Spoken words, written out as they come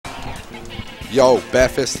Yo,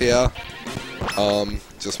 Barefist here.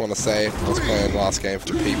 Just want to say, I was playing last game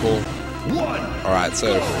for the people. Alright,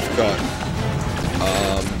 so we've got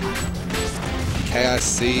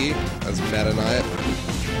KIC as Metaknight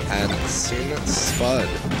and soon Spud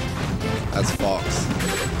as Fox.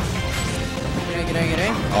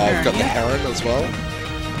 G'day. Oh, we've got the Heron as well.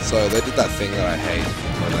 So they did that thing that I hate,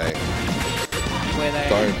 where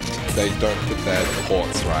they don't put their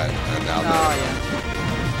ports right, and now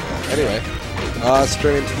yeah. Anyway,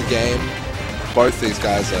 straight into the game. Both these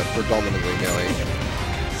guys are predominantly melee,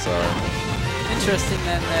 so interesting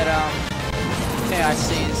then that KIC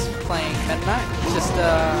is playing Metaknight. Just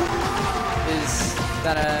is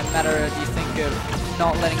that a matter, do you think, of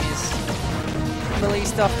not letting his melee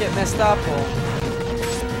stuff get messed up, or?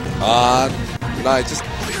 No, this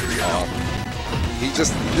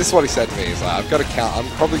is what he said to me. He's like, I've got to count. I'm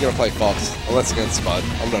probably going to play Fox unless against Spud.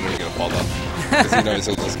 I'm not even going to bother because he knows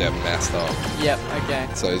he'll just get messed up. Yep. Okay.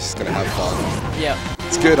 So he's just going to have fun. Yep.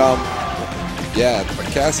 It's good. Yeah,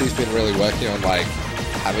 Cassie's been really working on like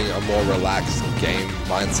having a more relaxed game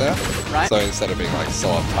mindset. Right. So instead of being like so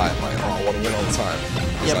uptight, like I want to win all the time,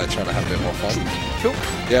 he's like trying to have a bit more fun. Cool.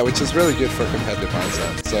 Yeah, which is really good for a competitive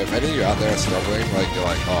mindset. So if any of you out there are struggling, like you're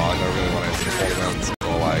like, oh, I don't really want to enter tournaments,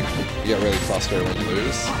 or like you get really frustrated when you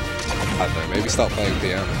lose, I don't know, maybe start playing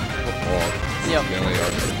PM or melee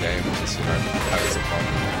or just a game, just having some fun.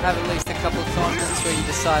 Have at least a couple of tournaments where you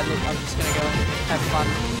decide, look, I'm just going to go and have fun,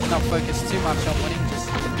 not focus too much on winning, just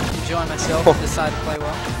enjoy myself and decide to play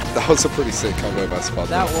well. That was a pretty sick combo by Spud.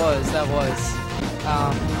 That was. It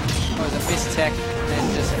was a missed tech, and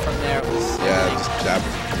then just from there it was... Yeah, just jab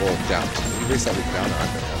or down. You reset it down, I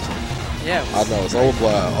think, actually. Yeah. I don't know, it's all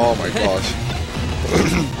blur. Oh my gosh.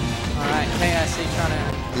 Alright, KIC trying to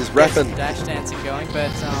he's get some repping. dash dancing going, but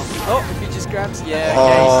oh, if he just grabs, okay,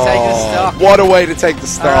 he's taking the stock. What a way to take the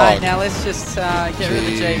stock. Alright, now let's just get rid of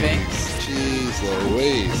the JV. Jeez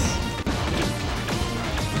Louise.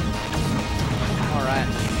 Alright.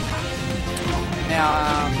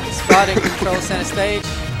 Now, Spud in control center stage.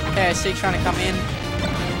 KIC trying to come in.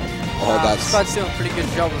 Spud's doing a pretty good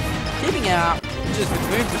job of keeping out just with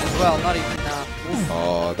movement as well, not even...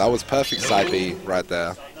 Oh, that was perfect side B right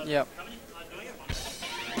there. Yep.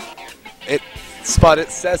 Spud, it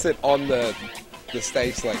says it on the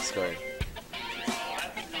stage select screen.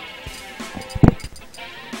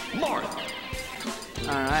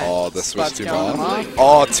 Alright. Oh, the switch to Marth.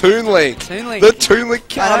 Oh, Toon Link. The Toon Link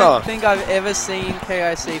counter. I don't think I've ever seen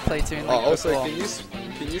KIC play Toon Link also, before.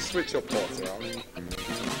 can you switch your ports around?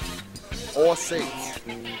 Or seats?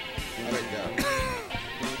 I don't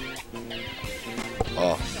know.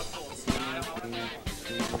 Oh.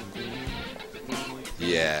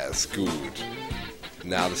 Yes, good.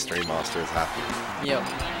 Now the Stream Master is happy. Yep.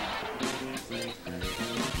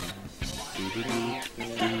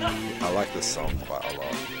 I like this song quite a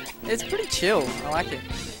lot. It's pretty chill. I like it.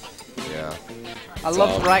 Yeah. I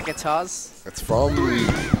love bright guitars. It's from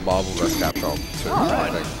Marvel vs. Capcom 2, I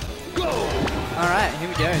think. Alright, here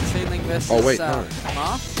we go. Toon Link versus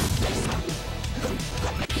Marth.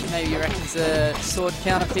 Maybe you reckon the sword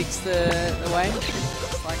counter picks the way.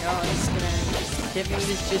 It's like, oh, he's gonna get me with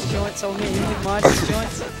his just joints, I'll hit him with my just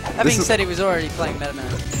joints. That being said, he was already playing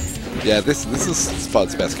Metaknight. Yeah, this is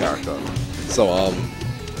Spud's best character. So,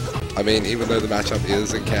 I mean, even though the matchup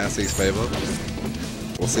is in Cassie's favor,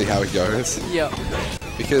 we'll see how it goes. Yep.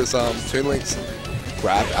 Because Toon Link's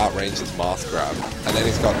grab outranges Marth's grab, and then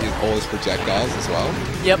he's got all his projectiles as well.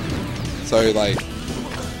 Yep. So, like,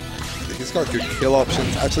 he's got good kill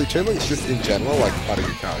options. Actually, Toon Link's just in general like quite a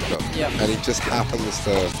good character. Yep. And he just happens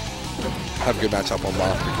to have a good matchup on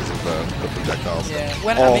Marth because of the projectiles. Yeah. I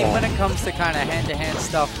mean, when it comes to kind of hand-to-hand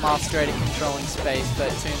stuff, Marth's great at controlling space, but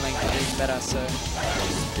Toon Link is better. So.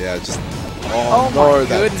 Yeah, just no,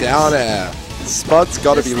 that down air. Spud's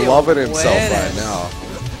got to be loving himself right now.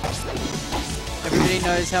 Everybody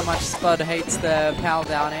knows how much Spud hates the PAL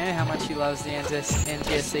down air, how much he loves the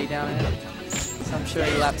NTSC down air. So I'm sure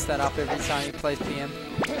he laps that up every time he plays PM.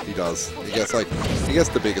 He does. He gets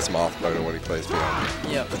the biggest Marth boner when he plays PM.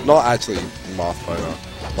 Yep. Not actually Marth boner,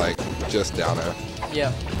 like just down air.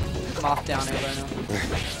 Yep. Marth down air boner.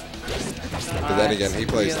 But then again, he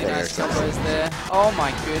plays really nice 20 combos there. Oh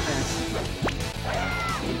my goodness.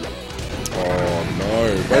 Oh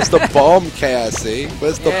no. Where's the bomb, KIC?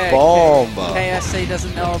 Where's the bomb? KIC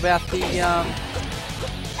doesn't know about the,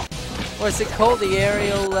 what's it called? The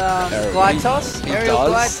aerial glide toss? Aerial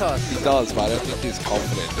glide toss. He does, but I don't think he's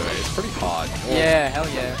confident doing it. It's pretty hard. Yeah, hell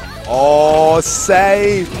yeah. Oh,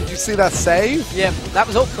 save! Did you see that save? Yeah, that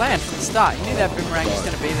was all planned from the start. You knew that boomerang was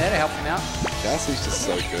going to be there to help him out. Cassie's just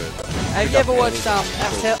so good. Have you ever watched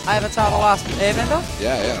Avatar: The Last Airbender?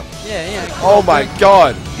 Yeah. Yeah. Oh my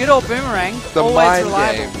god! Good old Boomerang. The always mind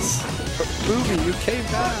reliable. games. Boomy, you came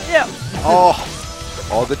back. Yeah.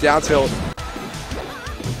 Oh, the down tilt.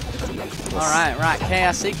 All right.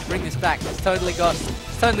 KIC can bring this back. It's totally got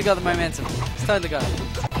the momentum. It's totally got it.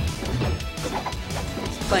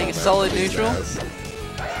 It's playing a solid neutral.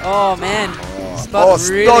 Oh man. Spud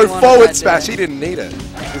really no wanted forward that smash. there. He didn't need it.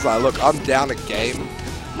 He's like, look, I'm down a game,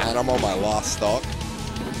 and I'm on my last stock,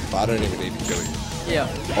 but I don't even need to kill you. Yeah.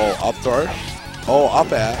 Oh, up throw. Oh,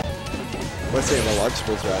 up air. We're seeing the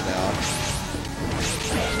Lunchables right now.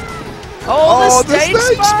 Oh, the stage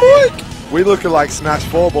spike! We looking like Smash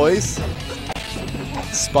 4, boys.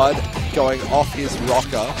 Spud going off his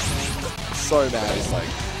rocker. So mad, he's like...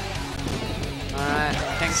 Alright,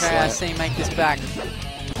 can KIC make this back?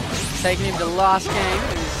 Taking him to last game.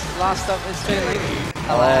 His last stop is feeling.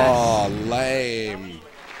 Oh, lame.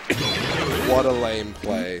 What a lame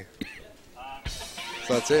play.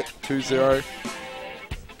 So that's it. 2-0.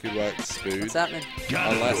 Good work, Spud. What's happening?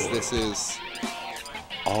 Unless this is...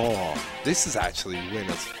 Oh, this is actually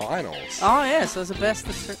winners finals. Oh yeah, so it's a best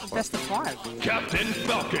of 5. Captain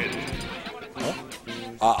Falcon. Huh?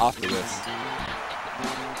 After this.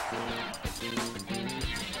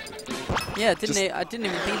 Yeah, I didn't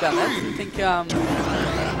even think about that. I didn't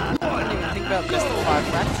even think about best of 5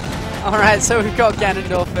 fact. All right, so we've got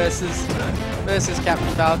Ganondorf versus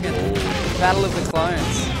Captain Falcon. Battle of the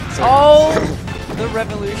Clones. Oh, the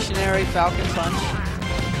revolutionary Falcon punch.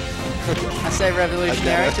 I say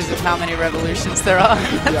revolutionary because of how many revolutions there are.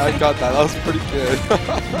 Yeah, I got that. That was pretty good.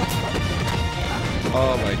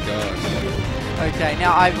 Oh my gosh. Okay,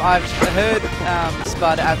 now I've heard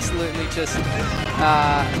Spud absolutely just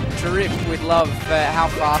drip with love for how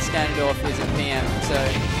fast Ganondorf is at PM. So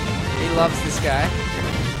he loves this guy.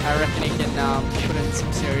 I reckon he can put in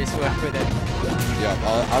some serious work with it. Yeah,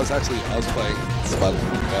 I was playing Spud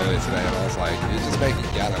earlier today, and I was like, you're just making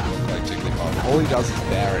Ganon look like Jigglypuff. All he does is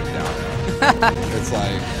bear and down air. It's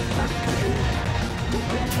like...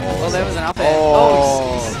 Well, there was an up air.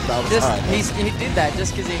 He did that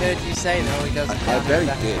just because he heard you say that all he does is I bet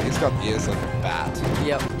he did. He's got ears like a bat.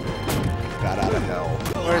 Yep. Bat out of hell.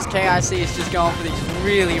 Whereas KIC is just going for these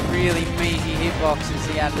really, really meaty hitboxes.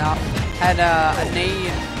 He had a knee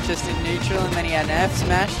and just in neutral, and then he had an F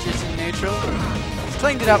smash just in neutral. He's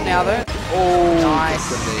cleaned it up now though. Oh,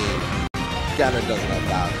 nice. Ganon doesn't have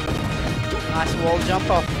that. Nice wall jump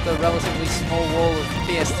off the relatively small wall of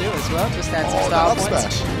PS2 as well. Just had some style points.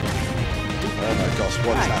 Smash. Oh my gosh,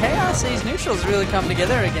 what is happening? KIC's neutrals really come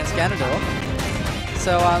together against Ganondorf.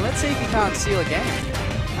 So let's see if he can't steal a game.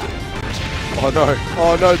 Oh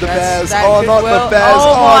no, the bears. Oh, not the bears.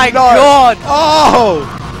 Oh my god.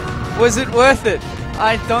 Oh! Was it worth it?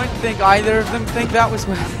 I don't think either of them think that was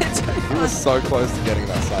worth it. He was so close to getting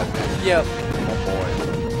that side pick. Yep. Oh boy.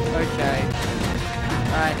 Okay.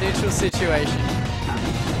 Alright, neutral situation.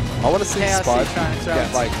 I want to see Spud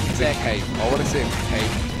get like the cape. I want to see him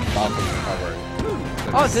cape Falcon recovery.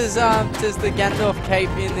 Oh, there's the Ganondorf cape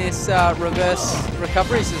in this reverse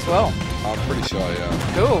recoveries as well. I'm pretty sure,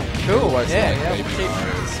 yeah. Cool. Yeah,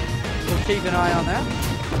 We'll keep an eye on that.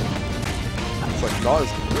 It's like not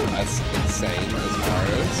as insane as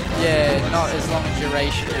Mario's. Yeah, not as long as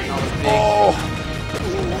duration and not as big. Oh!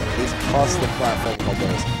 These custom platform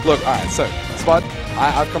combos. Look, alright, so Spud,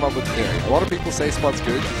 I've come up with a theory. A lot of people say Spud's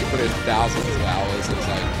good because he put in thousands of hours and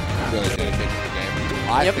like really dedicated to the game.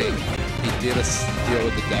 I think he did a deal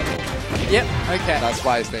with the devil. Yep, okay. That's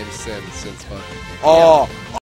why his name is Sin Spud. Oh!